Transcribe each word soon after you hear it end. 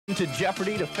To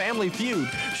Jeopardy to Family Feud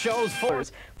shows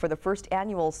for the first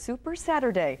annual Super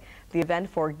Saturday. The event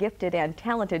for gifted and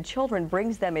talented children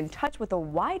brings them in touch with a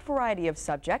wide variety of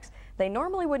subjects they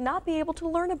normally would not be able to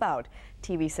learn about.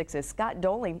 TV6's Scott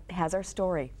Doling has our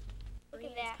story.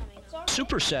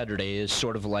 Super Saturday is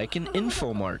sort of like an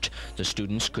infomart. The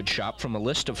students could shop from a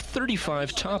list of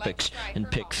 35 topics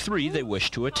and pick 3 they wish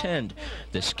to attend.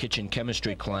 This kitchen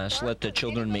chemistry class let the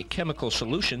children make chemical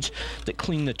solutions that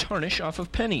clean the tarnish off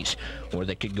of pennies. Or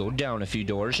they could go down a few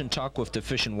doors and talk with the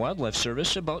Fish and Wildlife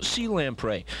Service about sea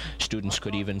lamprey. Students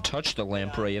could even touch the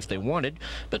lamprey if they wanted,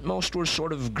 but most were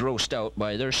sort of grossed out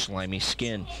by their slimy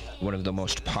skin. One of the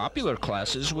most popular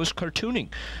classes was cartooning.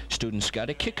 Students got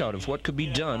a kick out of what could be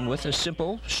done with a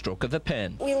simple stroke of the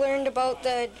pen. We learned about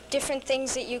the different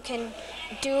things that you can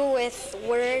do with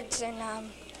words and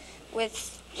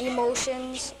with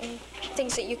emotions and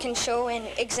things that you can show in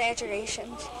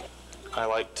exaggerations. I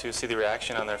like to see the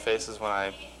reaction on their faces when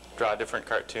I draw different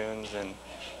cartoons, and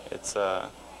it's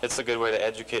a good way to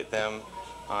educate them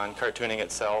on cartooning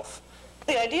itself.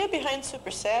 The idea behind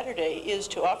Super Saturday is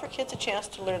to offer kids a chance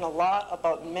to learn a lot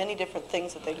about many different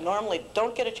things that they normally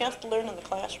don't get a chance to learn in the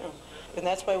classroom. And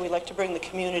that's why we like to bring the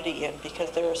community in,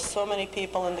 because there are so many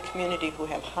people in the community who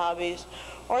have hobbies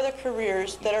or their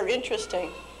careers that are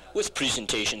interesting. With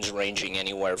presentations ranging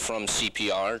anywhere from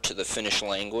CPR to the Finnish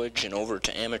language and over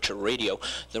to amateur radio,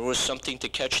 there was something to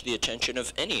catch the attention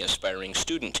of any aspiring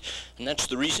student. And that's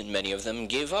the reason many of them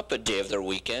gave up a day of their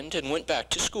weekend and went back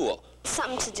to school.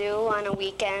 Something to do on a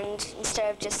weekend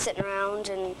instead of just sitting around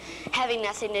and having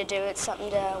nothing to do. It's something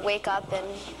to wake up and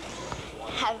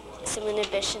have some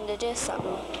inhibition to do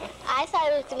something. I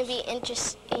thought it was going to be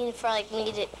interesting for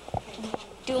me to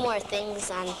do more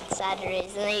things on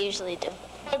Saturdays than I usually do.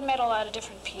 I've met a lot of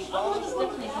different people.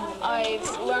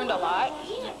 I've learned a lot,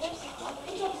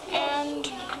 and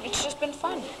it's just been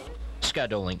fun.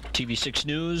 Scott Doling, TV6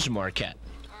 News, Marquette.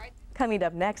 Coming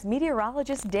up next,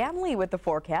 meteorologist Dan Lee with the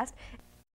forecast.